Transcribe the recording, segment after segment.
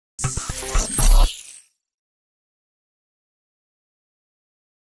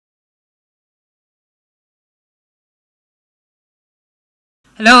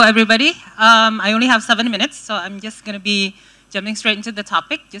Hello, everybody. I only have 7 minutes, so I'm just going to be jumping straight into the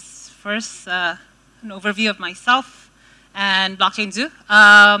topic. Just first, an overview of myself and Blockchain Zoo.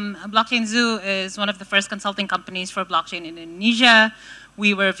 Blockchain Zoo is one of the first consulting companies for blockchain in Indonesia.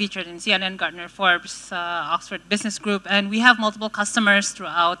 We were featured in CNN, Gartner, Forbes, Oxford Business Group, and we have multiple customers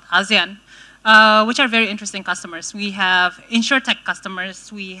throughout ASEAN, which are very interesting customers. We have insurtech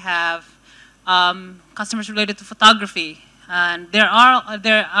customers. We have customers related to photography. And there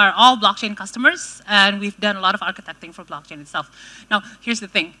are all blockchain customers, and we've done a lot of architecting for blockchain itself. Now, here's the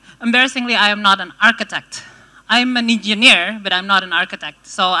thing. Embarrassingly, I am not an architect. I'm an engineer, but I'm not an architect.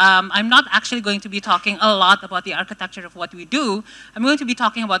 So I'm not actually going to be talking a lot about the architecture of what we do. I'm going to be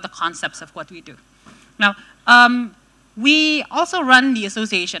talking about the concepts of what we do. Now, we also run the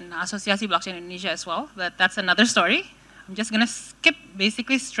association, Asosiasi Blockchain Indonesia as well, but that's another story. I'm just going to skip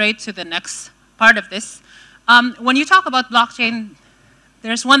basically straight to the next part of this. When you talk about blockchain,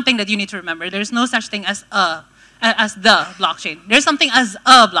 there's one thing that you need to remember. There's no such thing as the blockchain. There's something as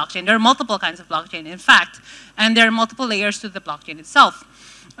a blockchain. There are multiple kinds of blockchain, in fact, and there are multiple layers to the blockchain itself.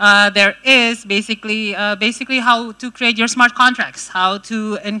 There is basically how to create your smart contracts, how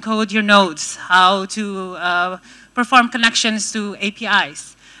to encode your nodes, how to perform connections to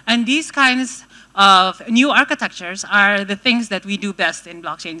APIs. And these kinds of new architectures are the things that we do best in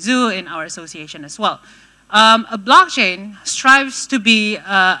Blockchain Zoo, in our association as well. A blockchain strives to be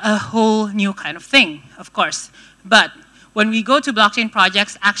a whole new kind of thing, of course. But when we go to blockchain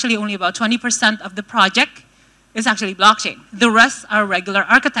projects, actually only about 20% of the project is actually blockchain. The rest are regular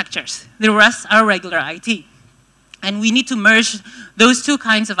architectures. The rest are regular IT. And we need to merge those two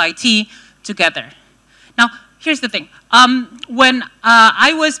kinds of IT together. Now, here's the thing. When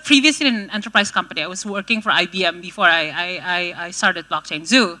I was previously in an enterprise company, I was working for IBM before I started Blockchain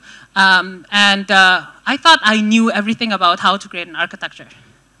Zoo. I thought I knew everything about how to create an architecture.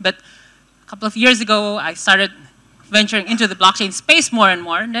 But a couple of years ago, I started venturing into the blockchain space more and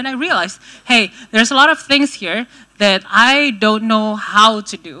more. And then I realized, hey, there's a lot of things here that I don't know how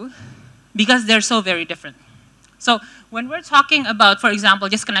to do because they're so very different. So when we're talking about, for example,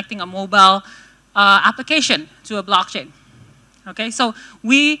 just connecting a mobile application to a blockchain. Okay, so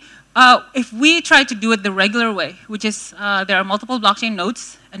if we try to do it the regular way, which is there are multiple blockchain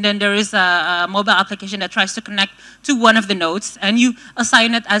nodes, and then there is a mobile application that tries to connect to one of the nodes, and you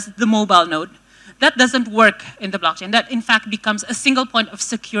assign it as the mobile node, that doesn't work in the blockchain. That, in fact, becomes a single point of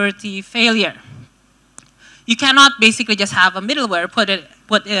security failure. You cannot basically just have a middleware, put it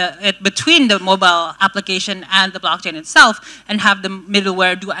between the mobile application and the blockchain itself, and have the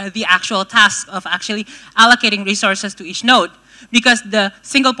middleware do the actual task of actually allocating resources to each node, because the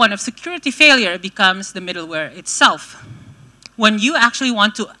single point of security failure becomes the middleware itself. When you actually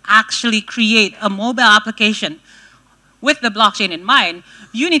want to actually create a mobile application with the blockchain in mind,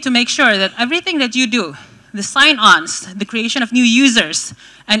 you need to make sure that everything that you do, the sign-ons, the creation of new users,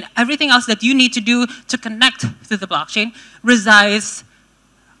 and everything else that you need to do to connect to the blockchain resides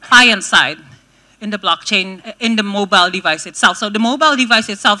client-side in the blockchain, in the mobile device itself. So the mobile device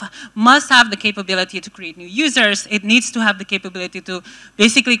itself must have the capability to create new users. It needs to have the capability to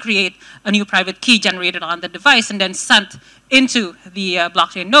basically create a new private key generated on the device and then sent into the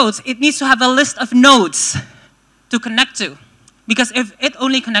blockchain nodes. It needs to have a list of nodes to connect to. Because if it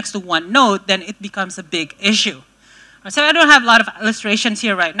only connects to one node, then it becomes a big issue. So I don't have a lot of illustrations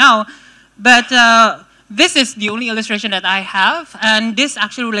here right now, but this is the only illustration that I have, and this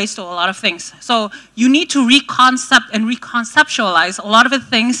actually relates to a lot of things. So you need to reconcept and reconceptualize a lot of the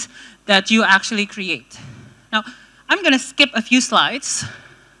things that you actually create. Now, I'm going to skip a few slides,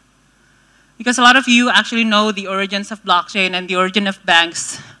 because a lot of you actually know the origins of blockchain and the origin of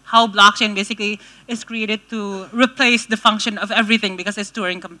banks, how blockchain basically is created to replace the function of everything because it's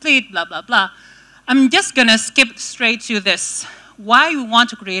Turing complete, blah, blah, blah. I'm just going to skip straight to this. Why we want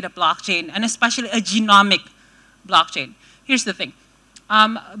to create a blockchain, and especially a genomic blockchain. Here's the thing.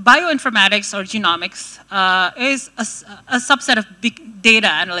 Bioinformatics or genomics is a subset of big data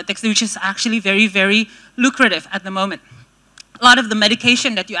analytics, which is actually very, very lucrative at the moment. A lot of the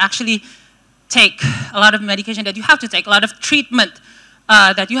medication that you actually take, a lot of medication that you have to take, a lot of treatment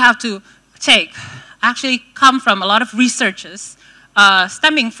that you have to take actually come from a lot of researches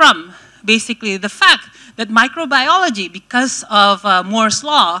stemming from basically the fact that microbiology, because of Moore's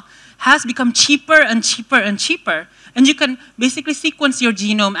law, has become cheaper and cheaper and cheaper. And you can basically sequence your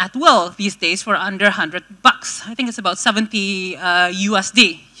genome at will these days for under $100. I think it's about 70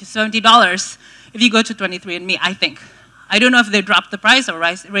 USD, $70 if you go to 23andMe, I think. I don't know if they dropped the price or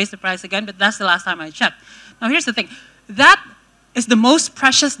raised the price again, but that's the last time I checked. Now here's the thing. That is the most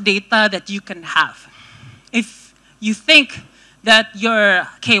precious data that you can have. If you think that your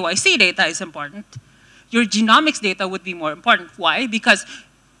KYC data is important, your genomics data would be more important. Why? Because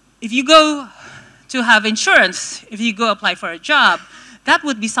if you go to have insurance, if you go apply for a job, that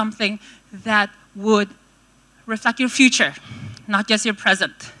would be something that would reflect your future, not just your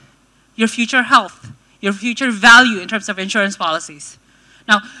present, your future health, your future value in terms of insurance policies.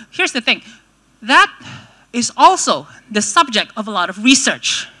 Now, here's the thing. That is also the subject of a lot of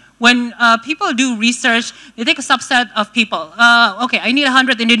research. When people do research, they take a subset of people. Okay, I need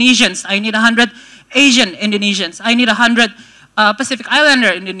 100 Indonesians. I need 100 Asian Indonesians. I need 100 Pacific Islander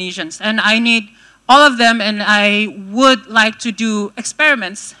Indonesians. And I need all of them, and I would like to do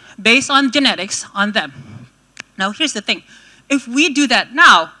experiments based on genetics on them. Now, here's the thing. If we do that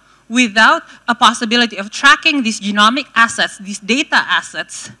now, without a possibility of tracking these genomic assets, these data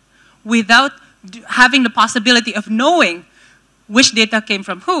assets, without having the possibility of knowing which data came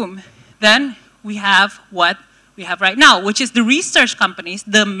from whom, then we have what we have right now, which is the research companies,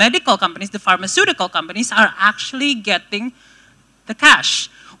 the medical companies, the pharmaceutical companies are actually getting the cash.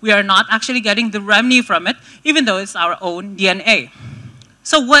 We are not actually getting the revenue from it, even though it's our own DNA.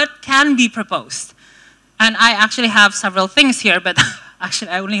 So what can be proposed? And I actually have several things here, but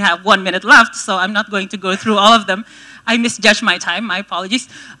actually I only have 1 minute left, so I'm not going to go through all of them. I misjudged my time, my apologies.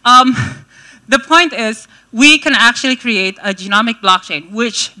 The point is, we can actually create a genomic blockchain,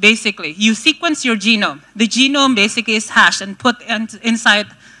 which basically, you sequence your genome. The genome basically is hashed and put inside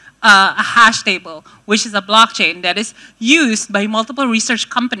a hash table, which is a blockchain that is used by multiple research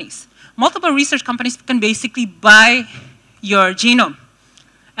companies. Multiple research companies can basically buy your genome.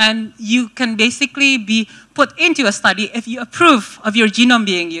 And you can basically be put into a study if you approve of your genome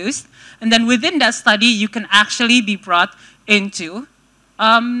being used. And then within that study, you can actually be brought into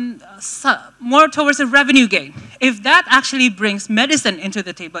more towards a revenue gain. If that actually brings medicine into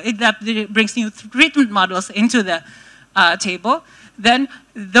the table, if that brings new treatment models into the table, then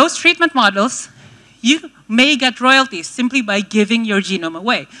those treatment models, you may get royalties simply by giving your genome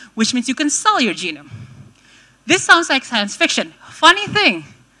away, which means you can sell your genome. This sounds like science fiction. Funny thing,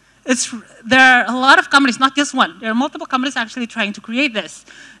 there are a lot of companies, not just one. There are multiple companies actually trying to create this.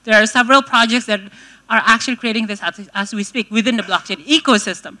 There are several projects that are actually creating this as we speak within the blockchain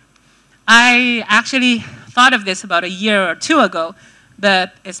ecosystem. I actually thought of this about a year or two ago,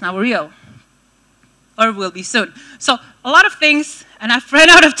 but it's now real, or will be soon. So a lot of things, and I've run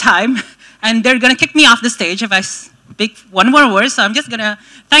out of time, and they're going to kick me off the stage if I speak one more word, so I'm just going to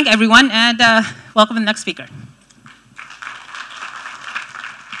thank everyone and welcome the next speaker.